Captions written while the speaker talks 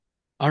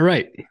All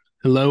right.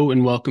 Hello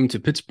and welcome to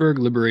Pittsburgh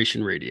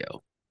Liberation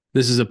Radio.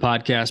 This is a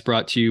podcast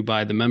brought to you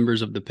by the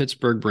members of the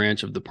Pittsburgh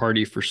branch of the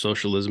Party for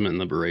Socialism and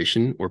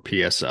Liberation, or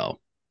PSL.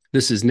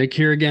 This is Nick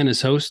here again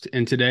as host,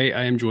 and today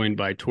I am joined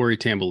by Tori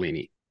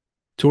Tambellini.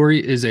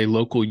 Tori is a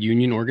local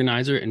union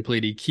organizer and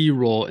played a key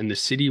role in the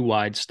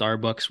citywide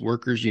Starbucks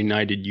Workers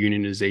United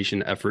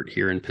unionization effort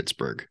here in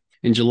Pittsburgh.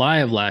 In July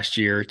of last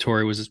year,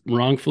 Tori was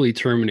wrongfully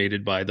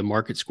terminated by the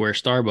Market Square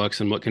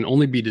Starbucks on what can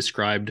only be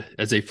described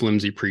as a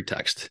flimsy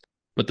pretext.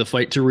 But the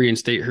fight to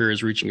reinstate her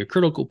is reaching a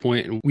critical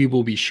point, and we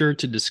will be sure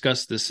to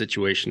discuss this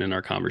situation in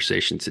our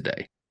conversation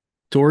today.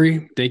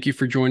 Tori, thank you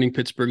for joining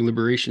Pittsburgh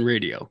Liberation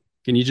Radio.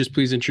 Can you just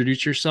please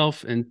introduce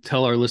yourself and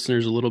tell our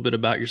listeners a little bit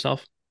about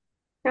yourself?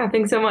 Yeah,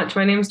 thanks so much.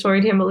 My name is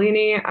Tori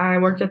Tambellini. I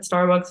worked at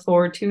Starbucks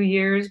for 2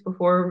 years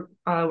before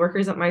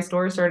workers at my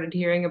store started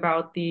hearing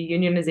about the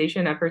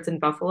unionization efforts in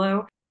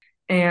Buffalo.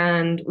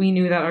 And we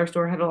knew that our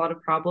store had a lot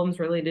of problems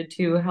related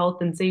to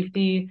health and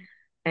safety.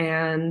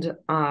 And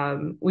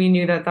we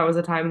knew that that was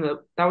a time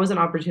that was an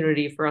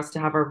opportunity for us to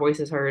have our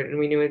voices heard. And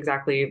we knew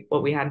exactly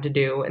what we had to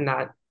do and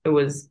that it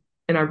was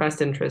in our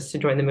best interest to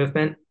join the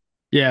movement.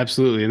 Yeah,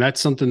 absolutely. And that's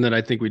something that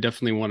I think we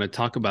definitely want to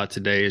talk about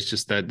today is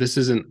just that this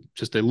isn't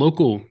just a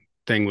local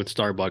thing with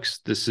Starbucks.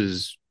 This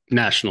is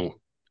national.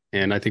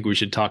 And I think we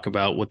should talk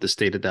about what the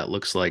state of that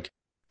looks like.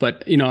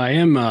 But, I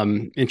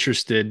am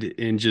interested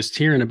in just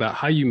hearing about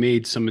how you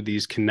made some of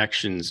these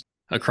connections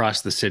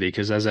across the city.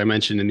 Because as I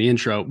mentioned in the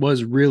intro, it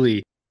was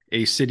really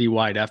a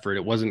citywide effort.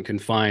 It wasn't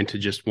confined to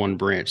just one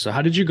branch. So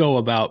how did you go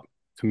about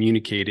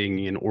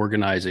communicating and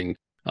organizing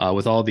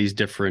with all these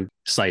different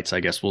sites, I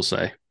guess we'll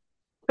say?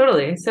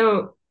 Totally.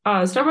 So,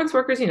 Starbucks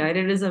Workers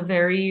United is a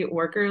very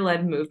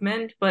worker-led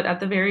movement, but at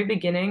the very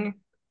beginning,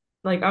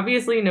 like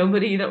obviously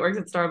nobody that works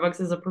at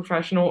Starbucks is a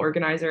professional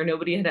organizer.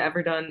 Nobody had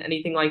ever done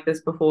anything like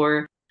this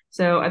before.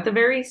 So at the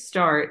very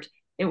start,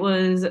 it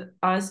was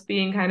us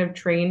being kind of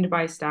trained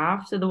by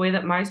staff. So the way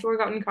that my store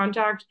got in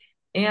contact,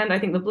 and I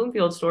think the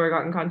Bloomfield store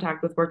got in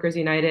contact with Workers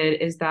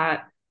United, is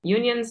that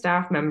union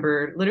staff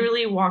member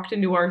literally walked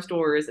into our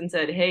stores and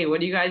said, "Hey, what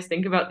do you guys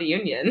think about the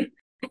union?"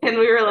 And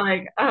we were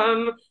like,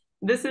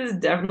 this is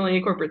definitely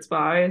a corporate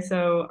spy,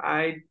 so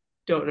I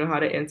don't know how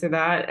to answer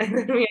that. And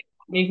then we ended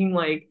up making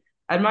like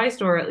at my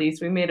store at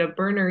least, we made a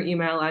burner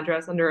email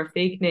address under a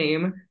fake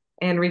name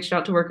and reached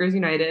out to Workers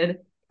United.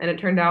 And it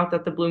turned out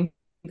that the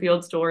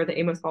Bloomfield store, the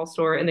Amos Hall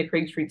store, and the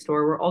Craig Street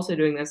store were also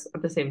doing this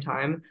at the same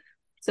time.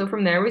 So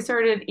from there,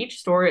 each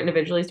store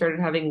individually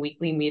started having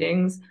weekly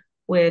meetings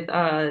with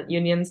a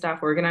union staff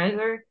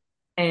organizer.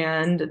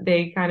 And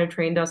they kind of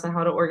trained us on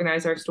how to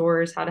organize our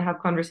stores, how to have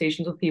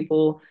conversations with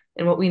people,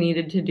 and what we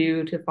needed to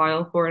do to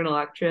file for an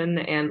election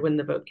and win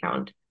the vote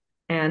count.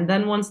 And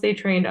then once they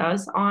trained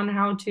us on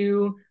how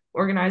to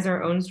organize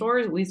our own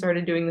stores, we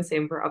started doing the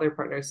same for other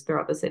partners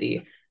throughout the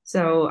city.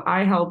 So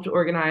I helped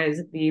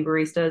organize the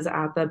baristas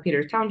at the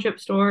Peters Township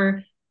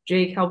store.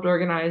 Jake helped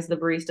organize the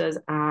baristas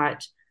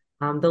at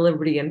the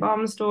Liberty and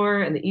Balm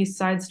store and the East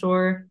Side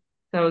store.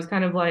 So it was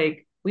kind of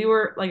like we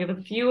were like the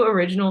few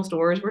original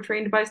stores were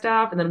trained by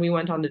staff, and then we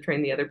went on to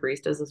train the other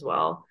baristas as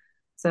well.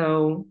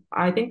 So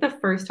I think the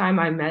first time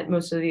I met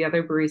most of the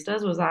other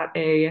baristas was at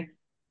a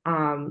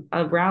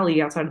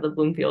rally outside of the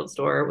Bloomfield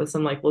store with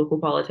some like local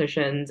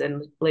politicians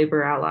and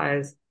labor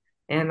allies.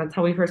 And that's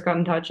how we first got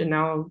in touch. And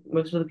now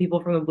most of the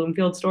people from the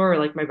Bloomfield store are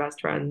like my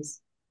best friends.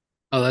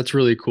 Oh, that's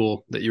really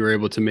cool that you were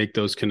able to make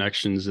those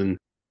connections. And,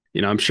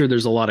 I'm sure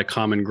there's a lot of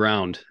common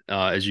ground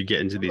as you get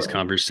into these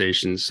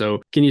conversations.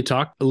 So can you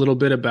talk a little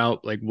bit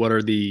about like what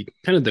are the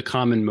kind of the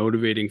common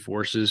motivating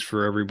forces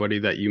for everybody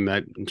that you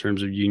met in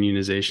terms of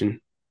unionization?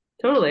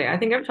 Totally. I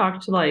think I've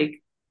talked to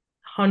like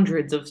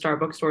hundreds of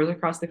Starbucks stores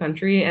across the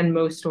country, and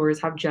most stores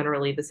have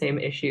generally the same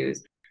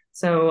issues.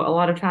 So a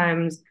lot of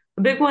times,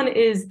 the big one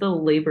is the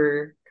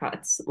labor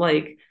cuts.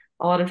 Like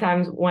a lot of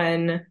times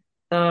when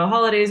the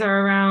holidays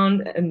are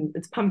around and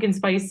it's pumpkin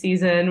spice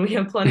season, we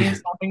have plenty of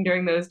staffing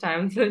during those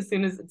times. But as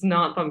soon as it's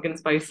not pumpkin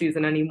spice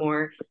season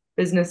anymore,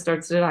 business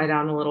starts to die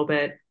down a little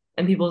bit,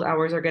 and people's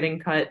hours are getting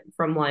cut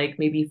from like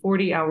maybe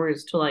 40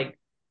 hours to like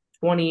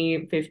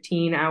 20,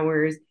 15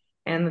 hours.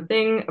 And the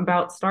thing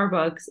about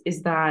Starbucks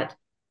is that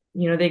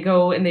they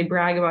go and they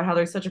brag about how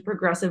they're such a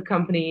progressive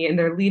company and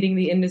they're leading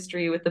the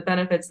industry with the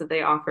benefits that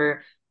they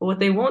offer. But what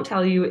they won't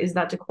tell you is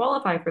that to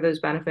qualify for those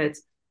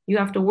benefits, you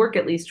have to work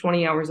at least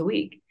 20 hours a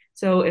week.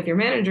 So if your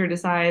manager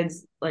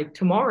decides like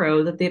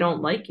tomorrow that they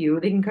don't like you,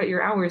 they can cut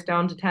your hours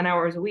down to 10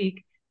 hours a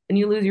week, and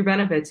you lose your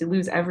benefits, you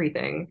lose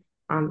everything.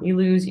 You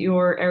lose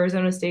your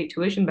Arizona State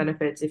tuition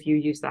benefits if you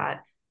use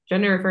that.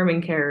 Gender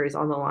affirming care is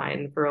on the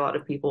line for a lot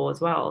of people as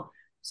well.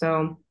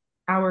 So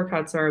hour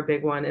cuts are a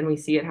big one, and we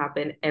see it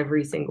happen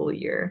every single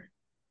year.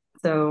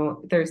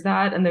 So there's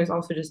that, and there's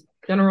also just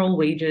general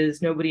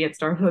wages. Nobody at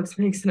Starbucks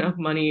makes enough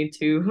money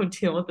to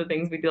deal with the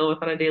things we deal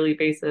with on a daily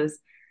basis.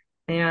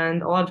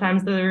 And a lot of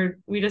times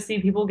we just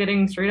see people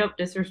getting straight up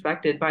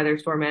disrespected by their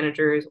store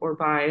managers or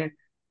by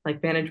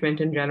like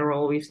management in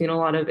general. We've seen a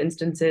lot of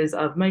instances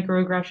of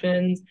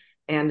microaggressions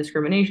and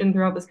discrimination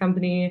throughout this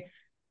company.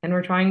 and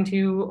we're trying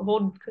to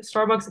hold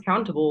Starbucks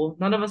accountable.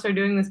 None of us are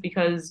doing this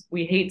because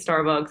we hate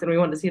Starbucks and we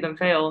want to see them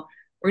fail.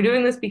 We're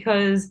doing this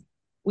because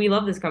we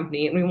love this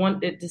company and we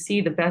want it to see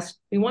the best.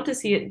 We want to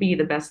see it be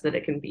the best that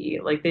it can be.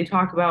 Like they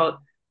talk about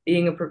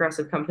being a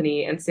progressive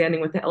company and standing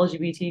with the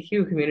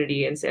LGBTQ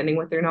community and standing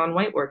with their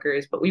non-white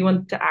workers, but we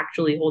want to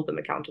actually hold them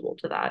accountable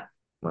to that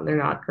when they're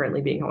not currently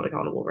being held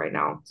accountable right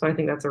now. So I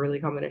think that's a really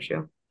common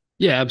issue.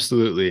 Yeah,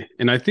 absolutely.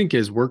 And I think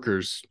as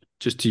workers,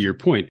 just to your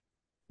point,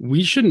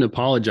 we shouldn't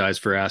apologize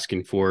for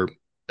asking for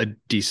a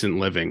decent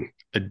living,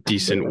 a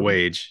decent Absolutely.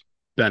 wage,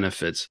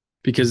 benefits,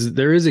 because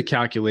there is a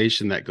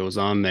calculation that goes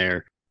on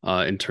there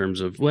in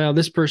terms of, well,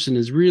 this person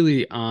is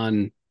really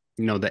on,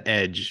 the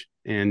edge.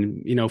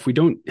 And, if we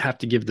don't have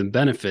to give them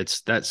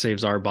benefits, that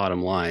saves our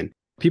bottom line.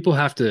 People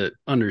have to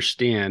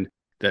understand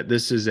that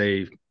this is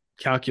a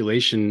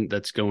calculation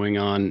that's going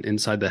on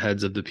inside the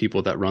heads of the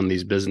people that run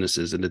these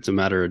businesses. And it's a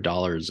matter of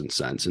dollars and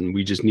cents. And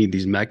we just need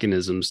these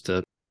mechanisms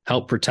to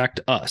help protect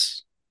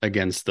us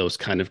against those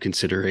kind of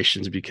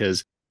considerations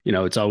because,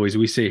 it's always,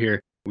 we say here,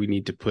 we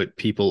need to put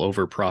people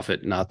over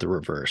profit, not the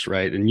reverse,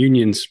 right? And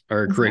unions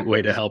are a great way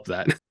Exactly. to help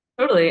that.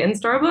 Totally. And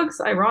Starbucks,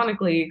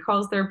 ironically,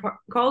 calls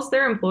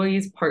their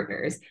employees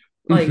partners,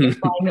 like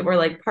implying that we're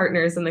like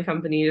partners in the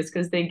company just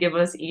because they give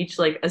us each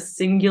like a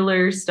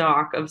singular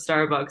stock of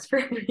Starbucks for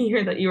every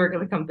year that you work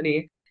at the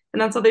company.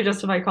 And that's how they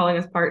justify calling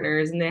us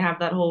partners. And they have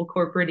that whole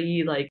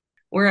corporate-y, like,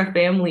 we're a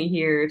family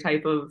here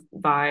type of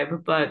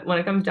vibe. But when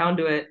it comes down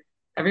to it,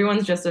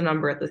 everyone's just a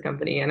number at this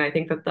company. And I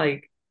think that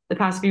like the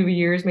past few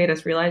years made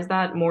us realize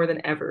that more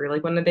than ever.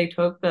 Like when they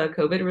took the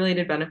COVID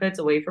related benefits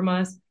away from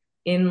us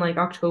in like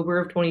October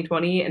of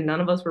 2020, and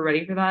none of us were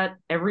ready for that.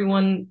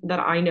 Everyone that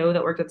I know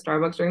that worked at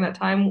Starbucks during that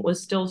time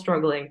was still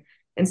struggling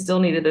and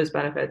still needed those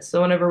benefits.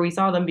 So whenever we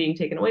saw them being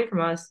taken away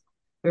from us,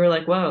 we were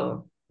like,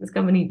 whoa, this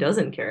company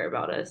doesn't care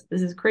about us.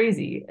 This is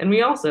crazy. And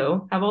we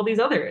also have all these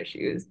other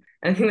issues.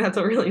 I think that's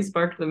what really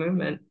sparked the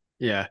movement.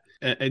 Yeah.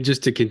 And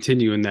just to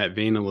continue in that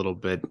vein a little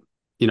bit,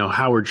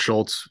 Howard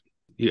Schultz,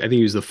 I think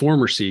he was the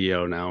former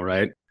CEO now,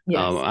 right? Yes.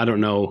 I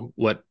don't know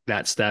what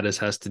that status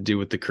has to do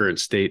with the current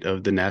state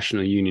of the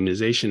national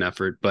unionization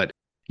effort, but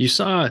you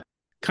saw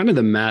kind of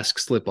the mask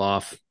slip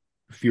off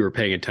if you were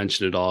paying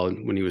attention at all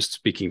when he was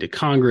speaking to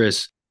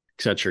Congress,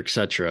 et cetera, et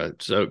cetera.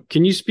 So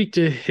can you speak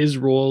to his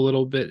role a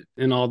little bit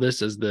in all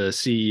this as the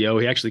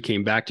CEO? He actually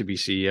came back to be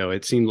CEO.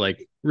 It seemed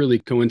like really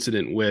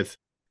coincident with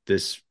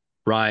this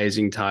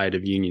rising tide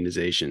of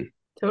unionization.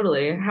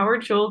 Totally.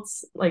 Howard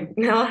Schultz, like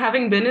now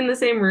having been in the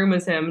same room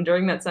as him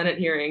during that Senate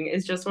hearing,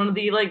 is just one of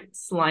the like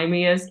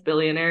slimiest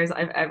billionaires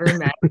I've ever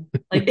met.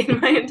 Like in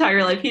my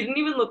entire life. He didn't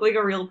even look like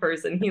a real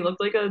person. He looked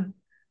like a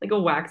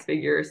wax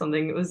figure or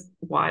something. It was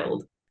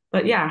wild.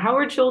 But yeah,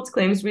 Howard Schultz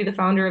claims to be the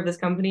founder of this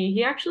company.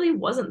 He actually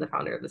wasn't the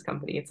founder of this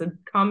company. It's a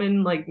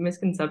common like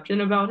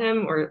misconception about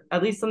him, or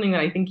at least something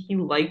that I think he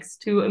likes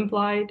to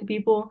imply to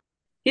people.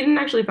 He didn't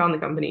actually found the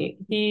company.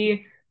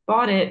 He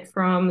bought it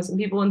from some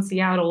people in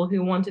Seattle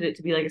who wanted it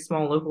to be like a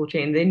small local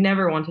chain. They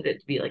never wanted it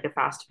to be like a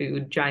fast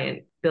food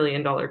giant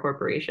billion-dollar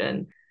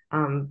corporation.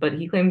 But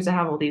he claims to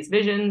have all these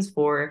visions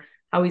for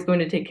how he's going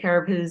to take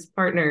care of his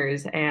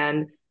partners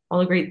and all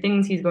the great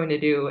things he's going to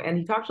do. And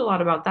he talked a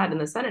lot about that in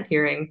the Senate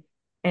hearing.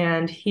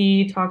 And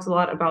he talks a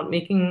lot about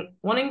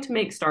wanting to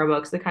make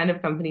Starbucks the kind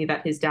of company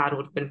that his dad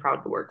would have been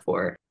proud to work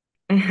for.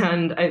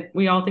 And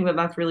we all think that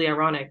that's really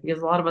ironic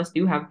because a lot of us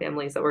do have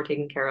families that we're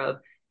taking care of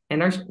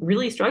and are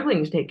really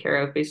struggling to take care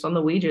of based on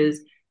the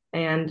wages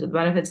and the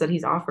benefits that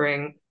he's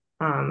offering.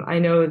 I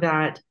know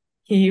that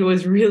he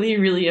was really,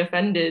 really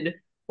offended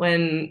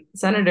when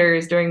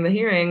senators during the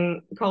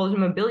hearing called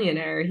him a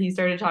billionaire. He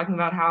started talking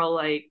about how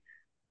like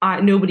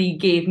nobody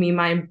gave me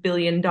my $1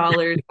 billion.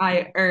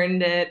 I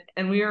earned it.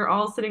 And we were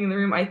all sitting in the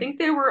room. I think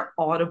there were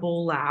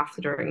audible laughs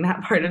during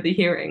that part of the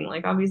hearing.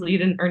 Like, obviously, you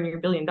didn't earn your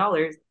 $1 billion.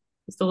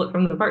 You stole it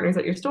from the partners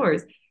at your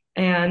stores.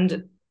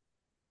 And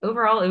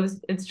overall,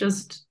 it's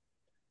just,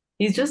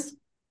 he's just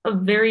a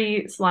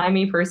very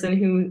slimy person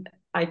who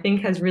I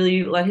think has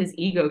really let his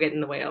ego get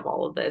in the way of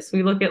all of this.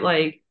 We look at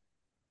like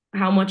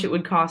how much it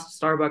would cost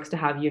Starbucks to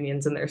have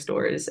unions in their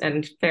stores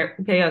and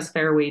pay us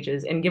fair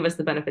wages and give us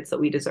the benefits that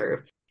we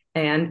deserve.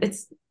 And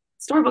it's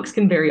Starbucks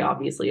can very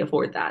obviously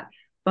afford that.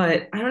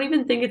 But I don't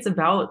even think it's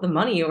about the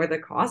money or the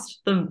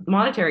cost, the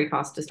monetary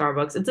cost to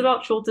Starbucks. It's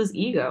about Schultz's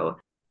ego.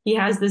 He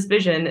has this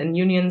vision, and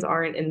unions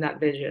aren't in that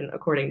vision,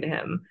 according to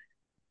him.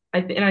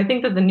 And I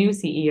think that the new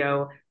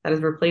CEO that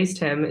has replaced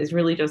him is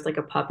really just like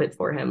a puppet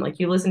for him. Like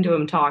you listen to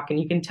him talk, and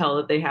you can tell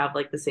that they have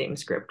like the same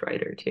script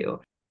writer too.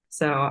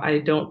 So I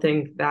don't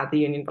think that the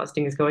union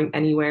busting is going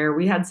anywhere.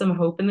 We had some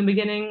hope in the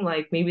beginning,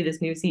 like maybe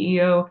this new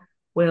CEO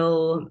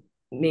will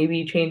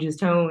maybe change his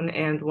tone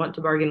and want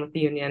to bargain with the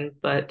union,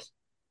 but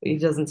he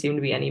doesn't seem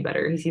to be any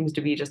better. He seems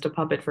to be just a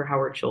puppet for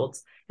Howard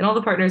Schultz. And all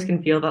the partners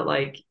can feel that,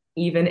 like,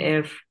 even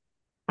if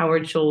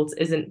Howard Schultz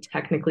isn't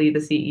technically the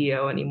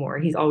CEO anymore,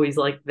 he's always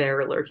like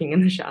there lurking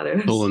in the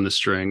shadows. Pulling the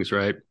strings,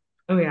 right?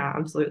 Oh, yeah,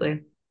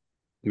 absolutely.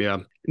 Yeah.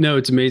 No,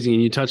 it's amazing.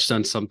 And you touched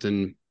on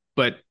something,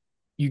 but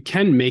you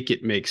can make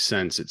it make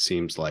sense, it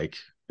seems like.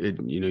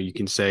 You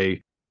can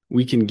say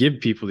we can give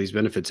people these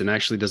benefits and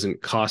actually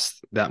doesn't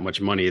cost that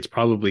much money. It's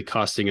probably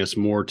costing us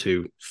more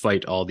to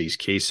fight all these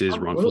cases,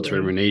 wrongful Absolutely.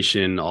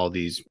 termination, all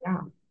these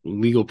Yeah,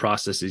 legal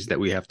processes that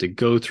we have to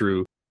go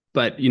through.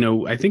 But,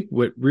 I think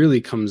what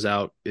really comes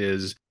out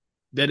is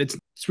that it's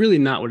really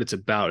not what it's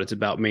about. It's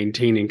about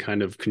maintaining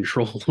kind of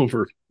control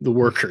over the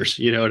workers.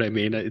 You know what I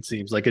mean? It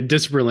seems like a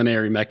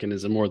disciplinary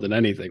mechanism more than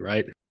anything,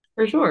 right?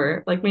 for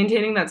sure. Like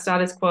maintaining that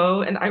status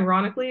quo. And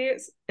ironically,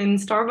 in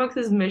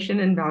Starbucks' mission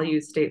and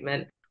values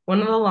statement, one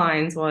of the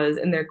lines was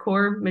in their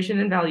core mission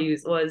and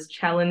values was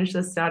challenge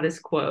the status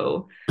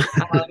quo.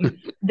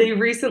 They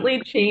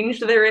recently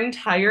changed their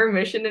entire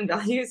mission and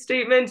values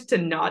statement to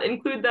not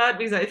include that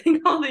because I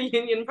think all the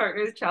union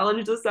partners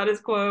challenged the status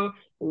quo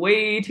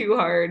way too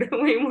hard,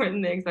 way more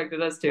than they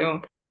expected us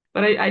to.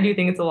 But I do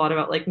think it's a lot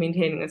about like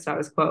maintaining the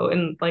status quo.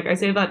 And like I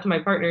say that to my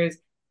partners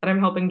that I'm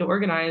helping to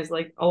organize,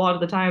 like a lot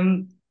of the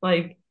time,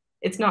 like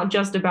it's not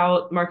just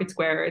about Market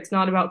Square, it's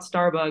not about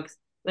Starbucks.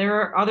 There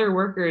are other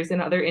workers in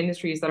other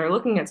industries that are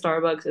looking at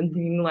Starbucks and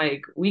thinking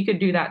like we could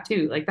do that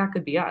too. Like that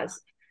could be us.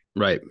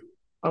 Right.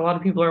 A lot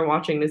of people are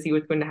watching to see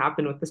what's going to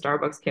happen with the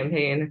Starbucks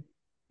campaign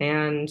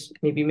and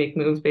maybe make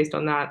moves based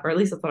on that, or at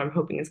least that's what I'm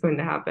hoping is going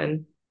to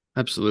happen.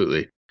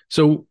 Absolutely.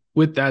 So,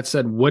 with that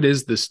said, what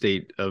is the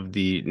state of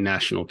the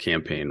national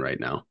campaign right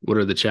now? What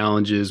are the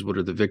challenges? What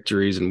are the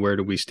victories? And where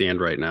do we stand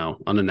right now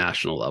on a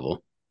national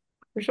level?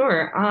 For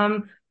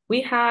sure.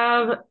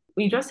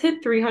 We just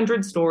hit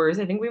 300 stores.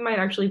 I think we might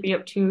actually be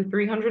up to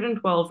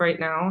 312 right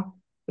now.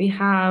 We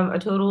have a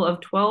total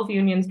of 12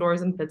 Union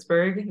stores in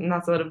Pittsburgh, and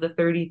that's out of the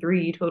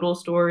 33 total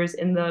stores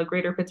in the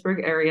greater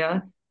Pittsburgh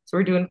area. So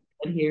we're doing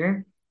good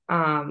here.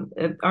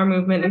 Our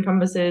movement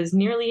encompasses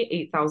nearly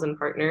 8,000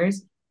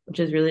 partners, which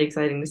is really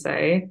exciting to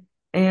say.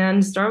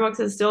 And Starbucks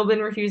has still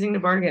been refusing to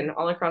bargain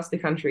all across the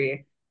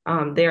country.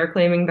 They are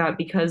claiming that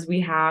because we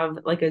have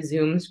like a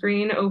Zoom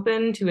screen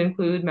open to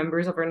include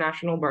members of our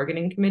national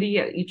bargaining committee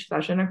at each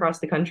session across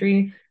the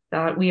country,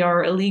 that we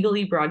are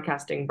illegally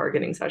broadcasting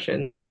bargaining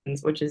sessions,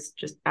 which is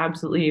just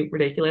absolutely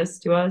ridiculous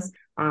to us.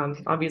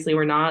 Obviously,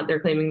 we're not. They're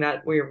claiming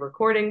that we're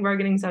recording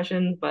bargaining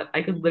sessions, but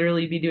I could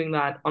literally be doing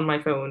that on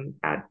my phone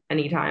at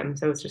any time.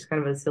 So it's just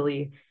kind of a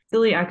silly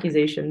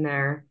accusation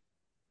there.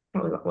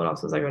 What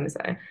else was I going to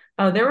say?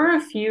 There were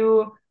a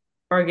few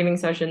bargaining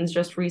sessions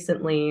just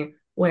recently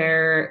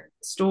where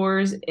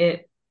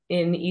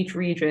in each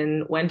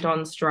region went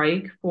on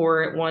strike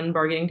for one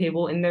bargaining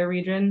table in their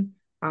region.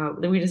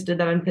 We just did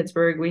that in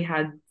Pittsburgh. We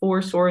had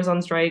 4 stores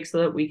on strike so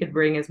that we could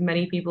bring as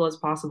many people as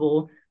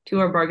possible to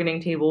our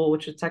bargaining table,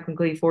 which is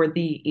technically for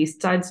the East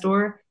Side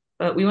store.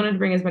 But we wanted to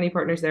bring as many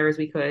partners there as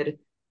we could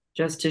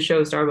just to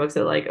show Starbucks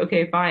that, like,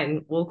 okay,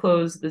 fine, we'll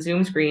close the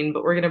Zoom screen,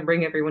 but we're going to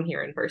bring everyone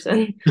here in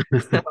person.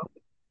 So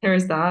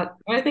there's that.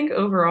 I think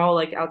overall,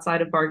 like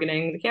outside of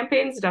bargaining, the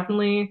campaign's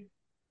definitely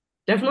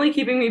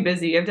keeping me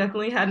busy. I've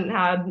definitely hadn't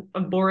had a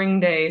boring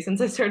day since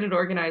I started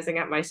organizing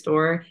at my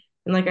store.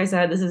 And like I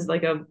said, this is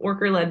like a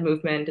worker-led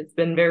movement. It's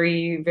been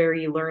very,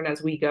 very learn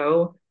as we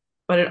go.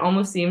 But it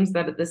almost seems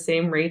that at the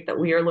same rate that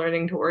we are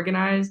learning to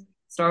organize,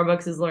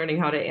 Starbucks is learning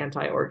how to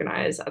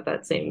anti-organize at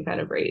that same kind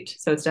of rate.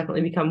 So it's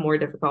definitely become more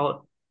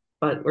difficult,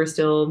 but we're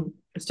still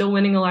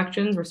winning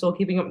elections. We're still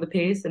keeping up the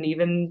pace and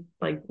even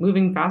like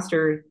moving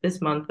faster this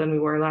month than we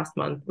were last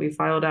month. We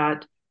filed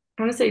at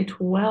I want to say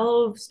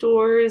 12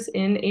 stores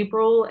in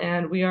April,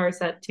 and we are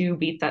set to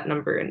beat that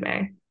number in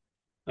May.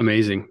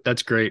 Amazing.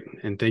 That's great.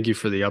 And thank you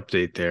for the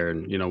update there.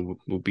 And,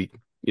 we'll be,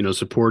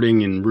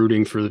 supporting and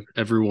rooting for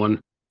everyone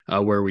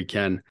where we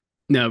can.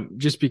 Now,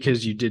 just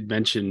because you did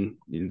mention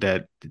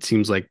that it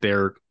seems like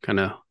they're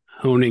kind of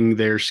honing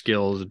their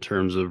skills in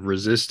terms of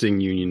resisting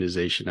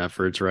unionization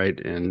efforts, right?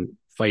 And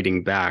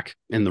fighting back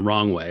in the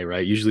wrong way,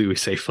 right? Usually we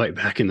say fight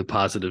back in the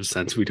positive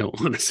sense. We don't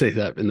want to say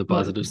that in the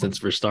positive sense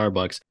for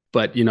Starbucks.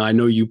 But, I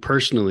know you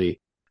personally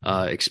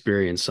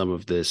experienced some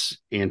of this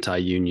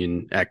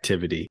anti-union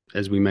activity.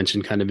 As we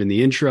mentioned kind of in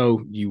the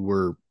intro, you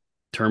were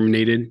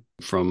terminated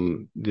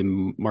from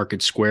the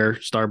Market Square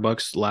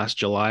Starbucks last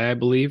July, I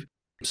believe.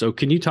 So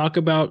can you talk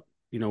about,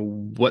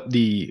 what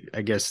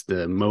I guess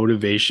the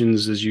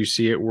motivations as you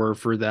see it were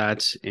for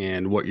that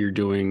and what you're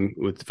doing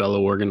with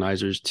fellow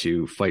organizers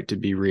to fight to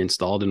be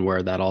reinstalled and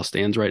where that all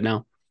stands right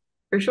now?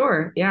 For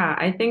sure. Yeah,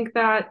 I think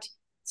that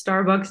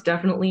Starbucks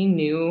definitely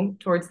knew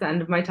towards the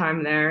end of my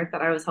time there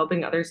that I was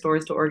helping other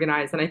stores to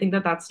organize. And I think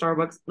that that's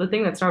Starbucks, the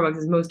thing that Starbucks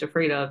is most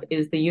afraid of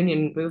is the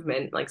union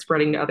movement, like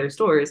spreading to other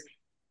stores.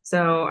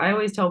 So I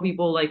always tell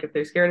people, like, if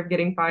they're scared of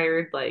getting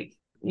fired, like,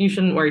 you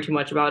shouldn't worry too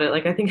much about it.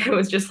 Like, I think I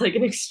was just like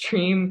an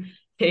extreme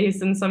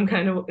case in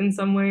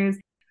some ways.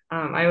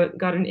 I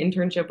got an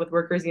internship with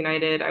Workers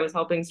United. I was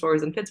helping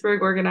stores in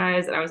Pittsburgh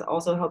organize, and I was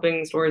also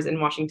helping stores in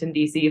Washington,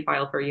 D.C.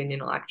 file for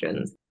union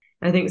elections.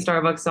 I think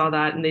Starbucks saw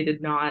that and they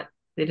did not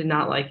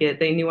like it.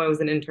 They knew I was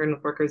an intern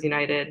with Workers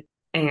United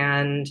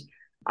and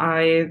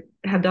I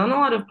had done a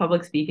lot of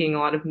public speaking, a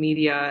lot of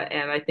media,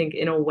 and I think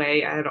in a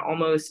way I had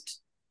almost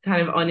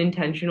kind of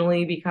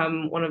unintentionally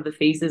become one of the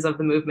faces of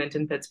the movement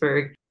in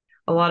Pittsburgh.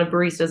 a lot of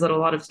baristas at a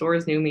lot of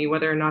stores knew me,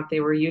 whether or not they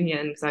were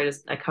union,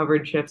 because I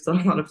covered shifts at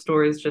a lot of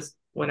stores just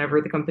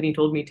whenever the company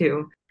told me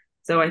to.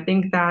 So I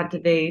think that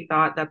they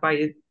thought that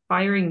by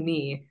firing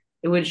me,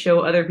 it would show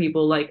other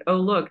people like, oh,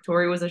 look,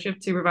 Tori was a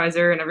shift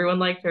supervisor and everyone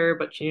liked her,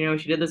 but she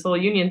did this whole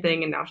union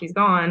thing and now she's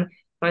gone.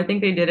 So I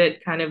think they did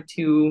it kind of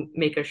to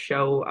make a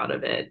show out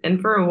of it.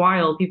 And for a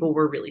while, people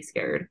were really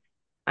scared.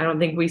 I don't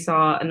think we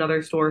saw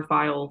another store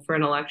file for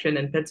an election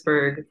in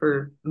Pittsburgh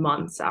for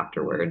months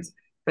afterwards.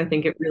 I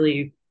think it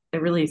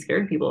really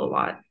scared people a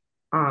lot.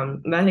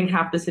 And I think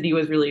half the city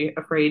was really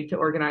afraid to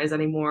organize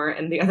anymore,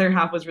 and the other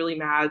half was really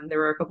mad. There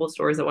were a couple of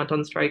stores that went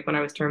on strike when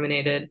I was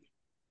terminated.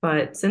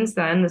 But since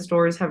then, the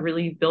stores have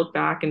really built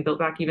back and built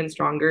back even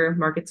stronger.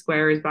 Market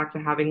Square is back to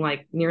having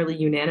like nearly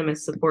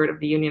unanimous support of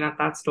the union at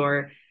that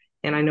store.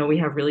 And I know we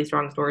have really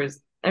strong stores.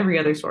 Every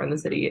other store in the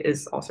city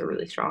is also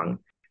really strong.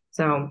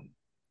 So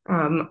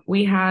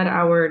we had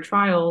our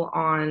trial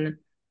on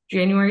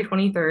January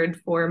 23rd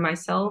for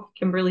myself,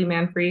 Kimberly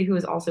Manfrey, who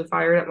was also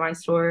fired at my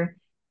store,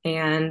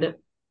 and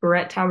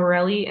Brett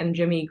Tabarelli and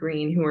Jimmy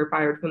Green, who were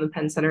fired from the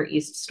Penn Center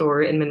East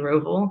store in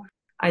Monroeville.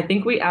 I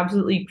think we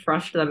absolutely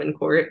crushed them in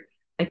court.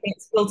 I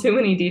can't spill too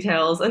many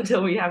details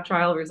until we have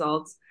trial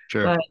results,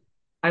 Sure. but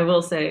I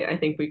will say I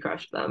think we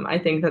crushed them. I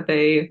think that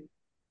they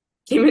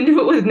came into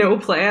it with no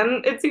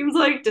plan, it seems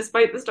like,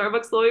 despite the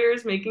Starbucks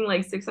lawyers making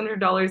like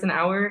 $600 an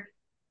hour,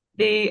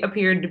 they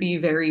appeared to be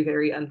very,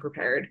 very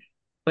unprepared,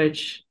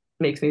 which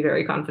makes me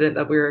very confident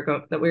that we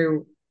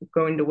were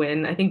going to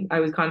win. I think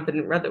I was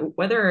confident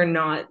whether or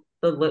not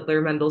the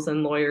Littler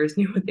Mendelsohn lawyers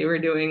knew what they were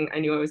doing. I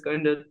knew I was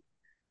going to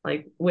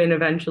like win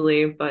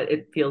eventually, but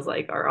it feels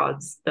like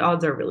the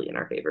odds are really in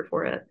our favor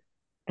for it.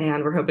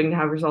 And we're hoping to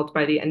have results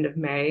by the end of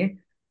May.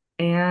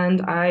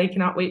 And I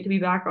cannot wait to be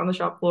back on the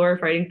shop floor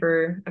fighting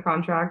for a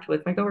contract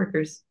with my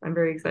coworkers. I'm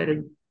very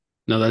excited.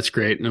 No, that's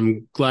great. And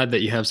I'm glad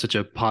that you have such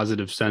a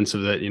positive sense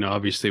of that.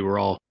 Obviously we're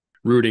all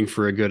rooting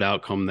for a good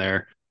outcome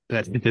there.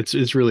 But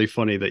it's really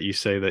funny that you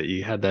say that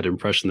you had that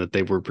impression that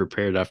they were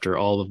prepared after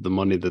all of the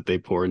money that they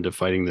pour into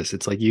fighting this.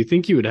 It's like you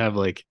think you would have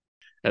like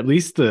at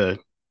least the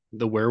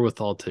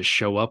wherewithal to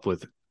show up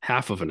with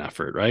half of an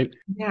effort, right?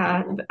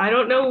 Yeah, I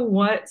don't know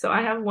what. So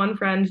I have one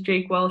friend,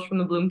 Jake Welsh from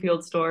the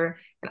Bloomfield store,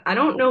 and I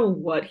don't know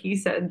what he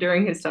said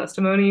during his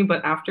testimony,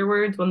 but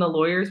afterwards, when the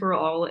lawyers were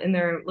all in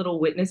their little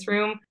witness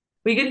room,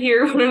 we could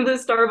hear one of the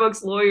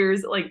Starbucks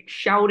lawyers like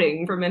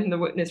shouting from in the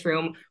witness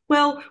room,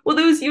 well,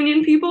 those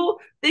union people,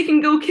 they can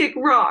go kick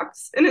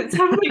rocks. And it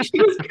sounded like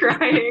she was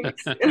crying.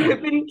 And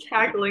I've been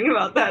cackling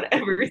about that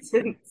ever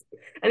since.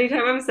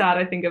 Anytime I'm sad,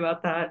 I think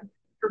about that.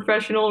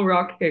 Professional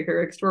rock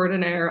kicker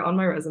extraordinaire on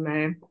my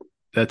resume.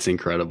 That's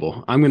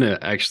incredible. I'm going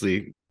to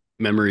actually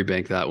memory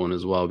bank that one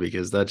as well,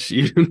 because that's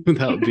even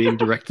without being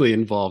directly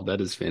involved. That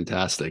is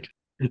fantastic.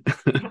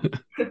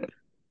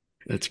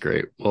 That's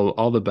great. Well,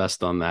 all the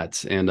best on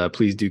that. And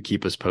please do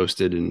keep us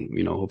posted.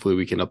 And, hopefully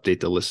we can update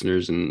the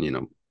listeners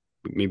and,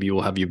 maybe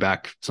we'll have you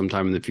back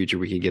sometime in the future.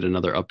 We can get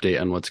another update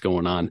on what's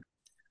going on.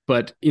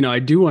 But, I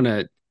do want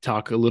to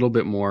talk a little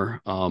bit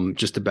more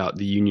just about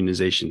the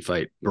unionization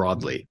fight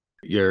broadly.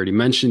 You already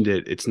mentioned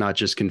it. It's not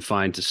just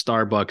confined to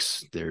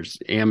Starbucks. There's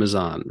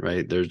Amazon,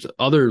 right? There's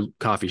other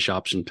coffee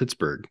shops in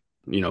Pittsburgh,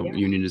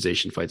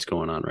 unionization fights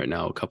going on right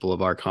now. A couple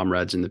of our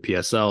comrades in the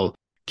PSL,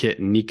 Kit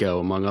and Nico,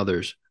 among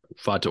others,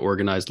 fought to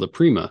organize La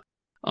Prima.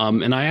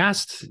 And I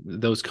asked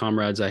those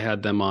comrades, I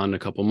had them on a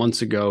couple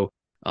months ago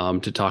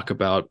to talk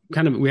about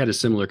we had a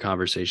similar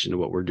conversation to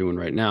what we're doing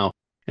right now.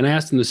 And I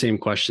asked them the same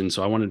question,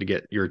 so I wanted to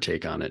get your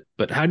take on it.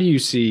 But how do you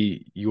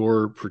see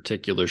your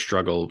particular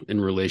struggle in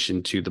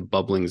relation to the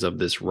bubblings of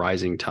this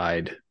rising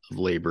tide of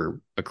labor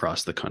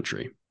across the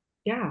country?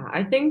 Yeah,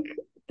 I think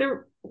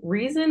the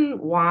reason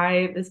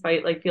why this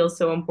fight like feels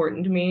so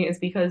important to me is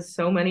because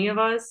so many of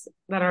us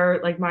that are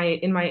like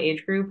in my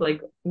age group,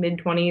 like mid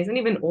 20s and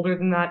even older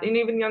than that, and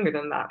even younger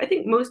than that. I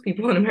think most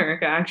people in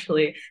America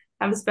actually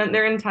have spent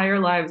their entire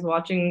lives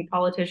watching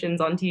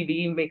politicians on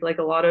TV make like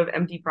a lot of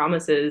empty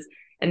promises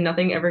and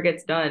nothing ever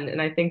gets done.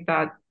 And I think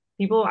that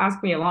people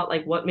ask me a lot,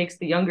 like, what makes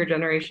the younger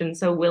generation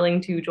so willing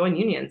to join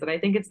unions? And I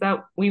think it's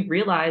that we've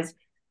realized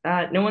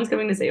that no one's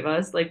coming to save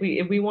us. Like,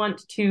 if we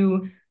want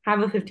to have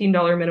a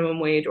 $15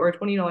 minimum wage or a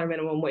 $20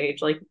 minimum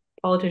wage, like,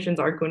 politicians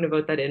aren't going to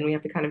vote that in. We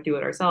have to kind of do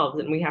it ourselves.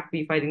 And we have to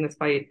be fighting this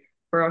fight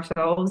for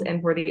ourselves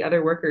and for the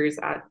other workers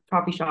at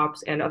coffee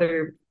shops and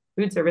other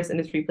food service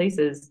industry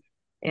places.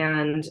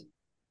 And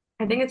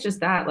I think it's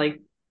just that,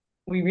 like,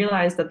 we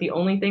realized that the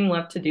only thing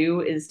left to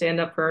do is stand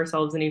up for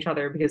ourselves and each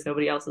other because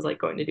nobody else is like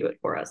going to do it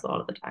for us a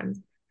lot of the times.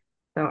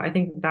 So I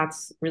think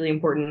that's really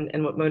important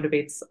and what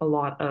motivates a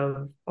lot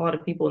of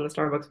people in the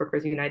Starbucks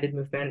Workers United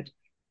movement.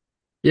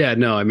 Yeah,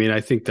 no, I mean,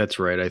 I think that's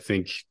right. I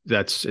think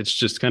it's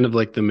just kind of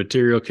like the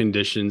material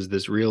conditions,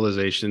 this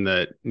realization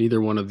that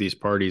neither one of these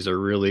parties are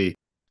really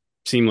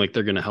seem like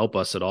they're going to help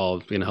us at all,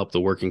 going to help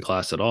the working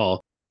class at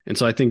all. And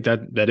so I think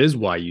that is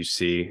why you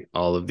see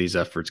all of these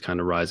efforts kind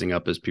of rising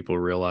up as people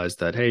realize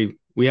that, hey,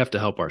 we have to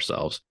help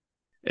ourselves.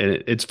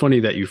 And it's funny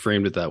that you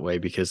framed it that way,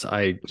 because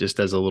I just,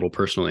 as a little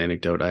personal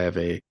anecdote, I have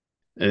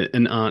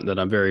an aunt that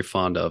I'm very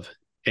fond of.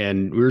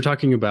 And we were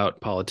talking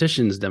about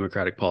politicians,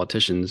 Democratic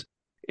politicians.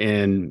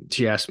 And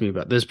she asked me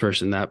about this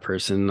person, that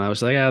person. And I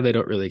was like, they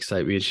don't really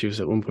excite me. And she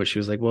was at one point, she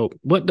was like, well,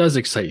 what does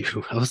excite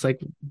you? I was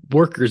like,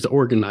 workers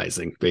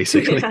organizing,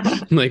 basically, Yeah,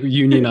 like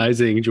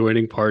unionizing,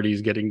 joining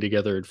parties, getting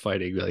together and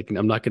fighting. Like,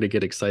 I'm not going to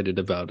get excited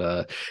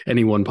about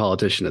any one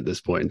politician at this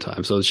point in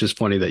time. So it's just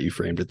funny that you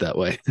framed it that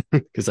way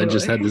because I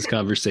just had totally. this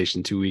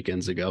conversation 2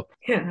 weekends ago.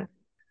 Yeah.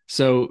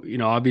 So,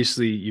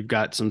 obviously you've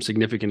got some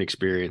significant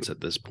experience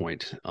at this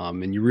point,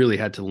 and you really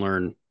had to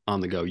learn on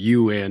the go.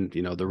 You and,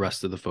 the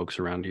rest of the folks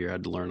around here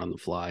had to learn on the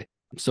fly.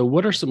 So,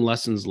 what are some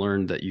lessons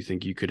learned that you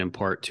think you could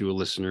impart to a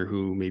listener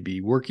who may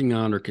be working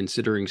on or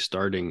considering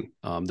starting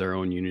their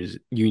own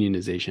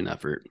unionization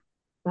effort?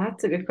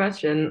 That's a good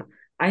question.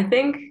 I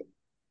think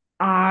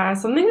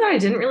something that I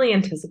didn't really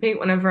anticipate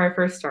whenever I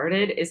first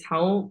started is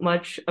how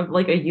much of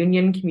like a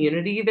union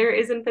community there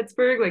is in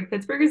Pittsburgh. Like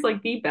Pittsburgh is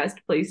like the best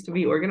place to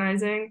be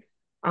organizing.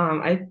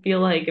 I feel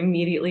like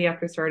immediately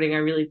after starting, I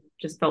really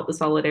just felt the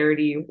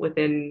solidarity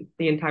within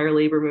the entire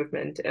labor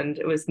movement, and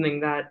it was something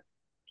that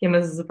came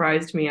as a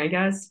surprise to me, I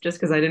guess, just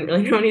because I didn't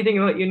really know anything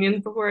about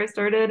unions before I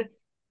started.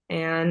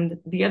 And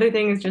the other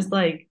thing is just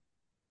like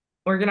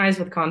organize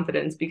with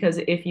confidence because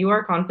if you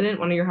are confident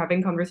when you're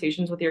having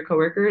conversations with your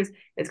coworkers,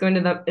 it's going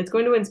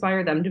to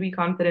inspire them to be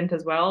confident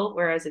as well.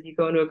 Whereas if you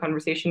go into a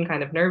conversation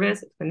kind of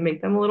nervous, it's going to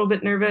make them a little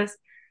bit nervous.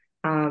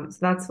 So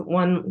that's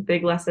one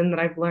big lesson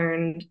that I've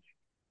learned.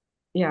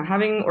 Yeah,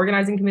 having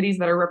organizing committees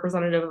that are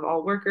representative of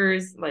all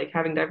workers, like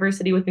having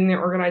diversity within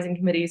their organizing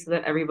committees so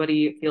that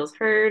everybody feels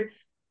heard.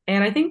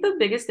 And I think the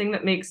biggest thing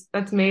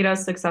that's made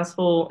us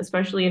successful,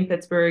 especially in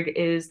Pittsburgh,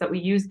 is that we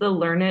use the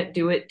learn it,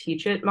 do it,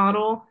 teach it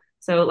model.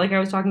 So, like I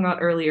was talking about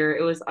earlier,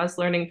 it was us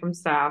learning from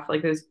staff,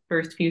 like those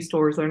first few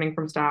stores learning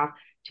from staff,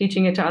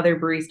 teaching it to other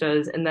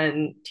baristas, and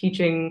then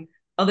teaching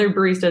other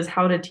baristas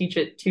how to teach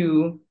it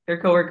to their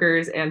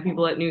coworkers and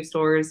people at new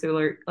stores. So,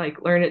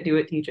 learn it, do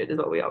it, teach it is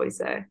what we always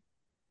say.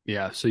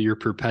 Yeah, so you're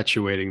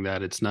perpetuating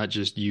that. It's not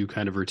just you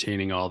kind of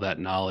retaining all that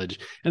knowledge.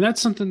 And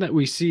that's something that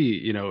we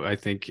see, I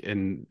think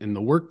in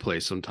the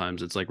workplace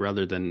sometimes. It's like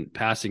rather than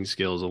passing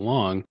skills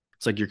along,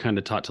 it's like you're kind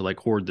of taught to like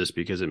hoard this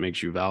because it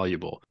makes you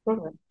valuable.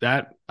 Mhm.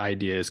 That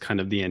idea is kind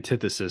of the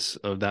antithesis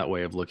of that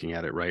way of looking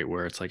at it, right?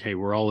 Where it's like, hey,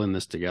 we're all in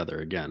this together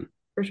again.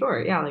 For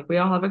sure. Yeah, like we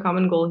all have a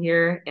common goal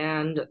here.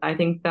 And I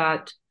think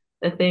that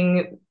the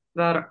thing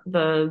that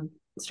the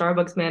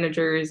Starbucks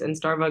managers and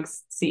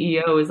Starbucks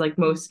CEO is like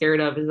most scared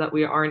of is that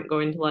we aren't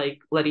going to like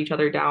let each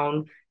other down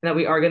and that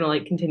we are going to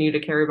like continue to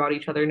care about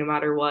each other no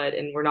matter what.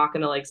 And we're not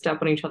going to like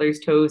step on each other's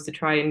toes to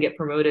try and get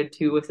promoted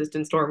to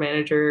assistant store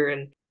manager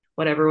and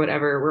whatever,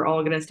 whatever. We're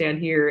all going to stand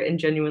here and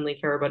genuinely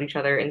care about each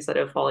other instead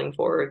of playing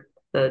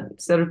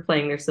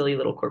their silly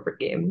little corporate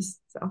games.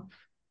 So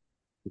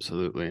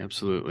Absolutely,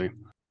 absolutely.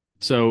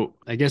 So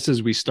I guess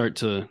as we start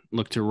to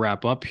look to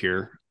wrap up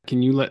here,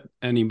 can you let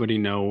anybody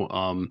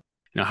know,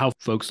 how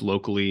folks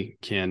locally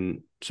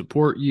can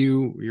support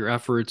you, your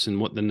efforts, and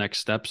what the next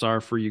steps are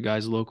for you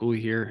guys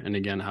locally here, and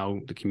again, how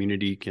the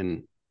community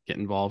can get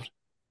involved?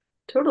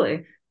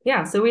 totally.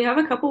 Yeah, so we have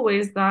a couple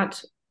ways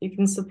that you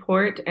can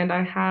support, and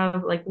I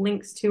have like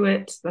links to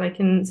it that I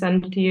can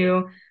send to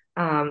you.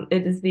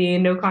 It is the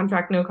No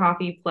Contract, No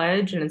Coffee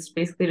pledge, and it's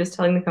basically just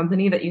telling the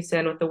company that you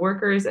stand with the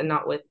workers and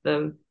not with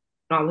the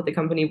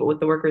company, but with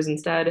the workers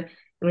instead.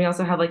 And we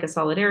also have like a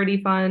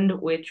solidarity fund,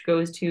 which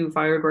goes to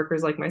fired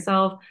workers like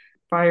myself.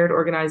 Fired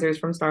organizers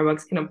from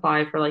Starbucks can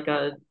apply for like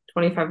a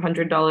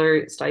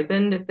 $2,500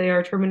 stipend if they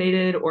are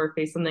terminated or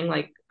face something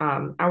like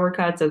hour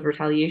cuts as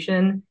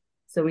retaliation.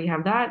 So we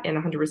have that, and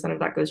 100% of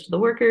that goes to the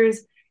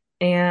workers.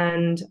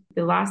 And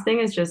the last thing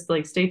is just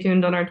like stay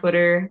tuned on our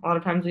Twitter. A lot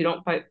of times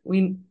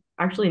we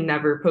actually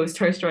never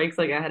post our strikes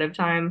like ahead of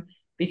time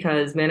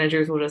because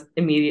managers will just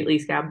immediately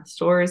scab the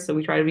stores. So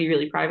we try to be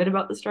really private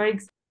about the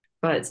strikes.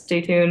 But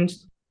stay tuned,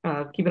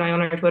 keep an eye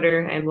on our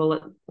Twitter, and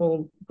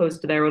we'll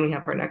post there when we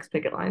have our next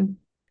picket line.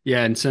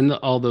 Yeah, and send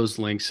all those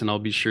links, and I'll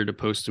be sure to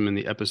post them in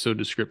the episode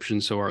description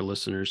so our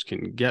listeners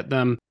can get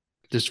them.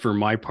 Just for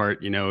my part,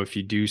 if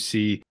you do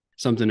see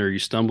something or you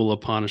stumble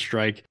upon a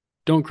strike,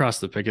 don't cross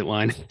the picket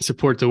line.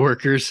 Support the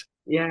workers.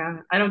 Yeah,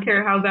 I don't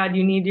care how bad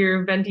you need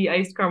your venti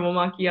iced caramel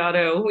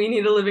macchiato. We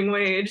need a living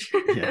wage.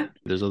 Yeah,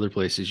 there's other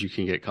places you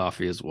can get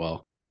coffee as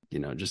well.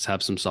 Just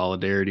have some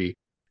solidarity.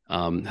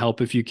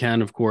 Help if you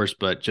can, of course,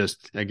 but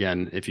just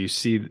again, if you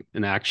see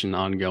an action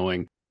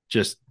ongoing,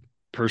 just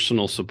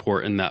personal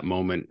support in that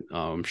moment.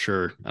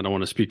 Sure, I don't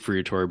want to speak for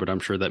you, Tori, but I'm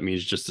sure that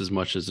means just as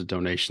much as a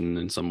donation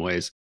in some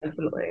ways.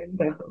 Definitely,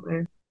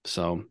 definitely.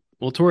 So,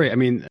 well, Tori, I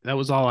mean, that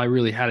was all I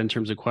really had in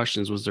terms of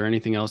questions. Was there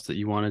anything else that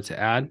you wanted to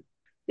add?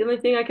 The only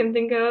thing I can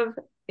think of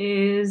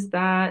is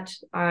that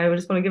I would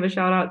just want to give a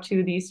shout out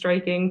to the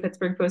striking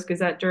Pittsburgh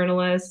Post-Gazette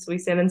journalists. We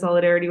stand in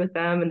solidarity with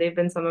them, and they've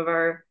been some of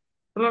our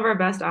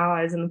best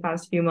allies in the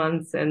past few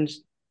months, and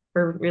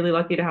we're really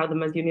lucky to have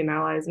them as union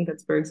allies in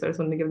Pittsburgh. So I just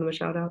wanted to give them a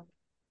shout out.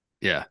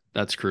 Yeah,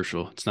 that's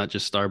crucial. It's not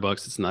just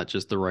Starbucks. It's not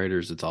just the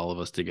writers. It's all of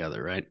us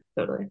together, right?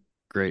 Totally.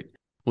 Great.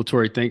 Well,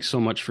 Tori, thanks so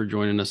much for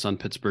joining us on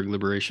Pittsburgh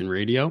Liberation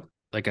Radio.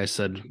 like I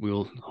said,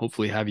 we'll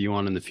hopefully have you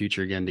on in the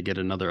future again to get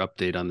another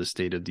update on the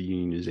state of the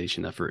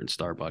unionization effort in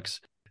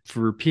Starbucks.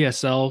 For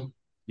PSL,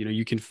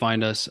 you can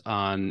find us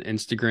on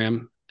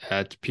Instagram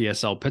at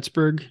PSL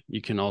Pittsburgh.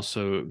 You can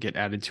also get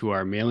added to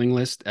our mailing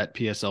list at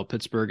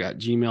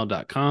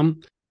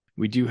pslpittsburgh@gmail.com.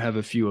 We do have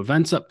a few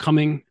events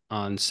upcoming.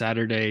 On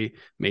Saturday,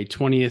 May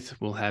 20th,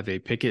 we'll have a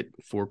picket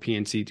for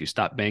PNC to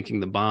stop banking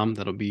the bomb.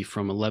 That'll be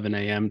from 11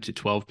 a.m. to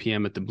 12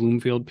 p.m. at the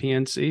Bloomfield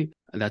PNC.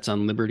 That's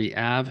on Liberty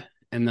Ave.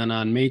 And then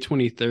on May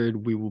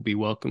 23rd, we will be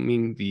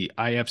welcoming the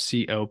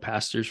IFCO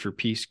Pastors for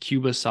Peace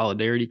Cuba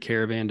Solidarity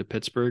Caravan to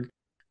Pittsburgh.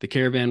 The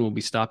caravan will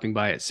be stopping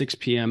by at 6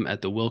 p.m.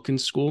 at the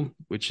Wilkins School,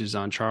 which is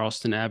on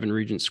Charleston Ave and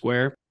Regent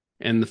Square.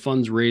 And the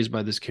funds raised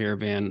by this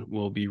caravan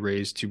will be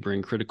raised to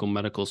bring critical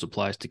medical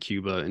supplies to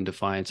Cuba in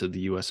defiance of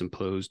the U.S.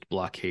 imposed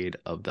blockade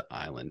of the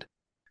island.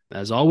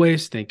 As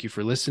always, thank you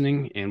for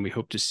listening, and we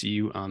hope to see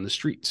you on the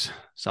streets.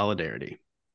 Solidarity.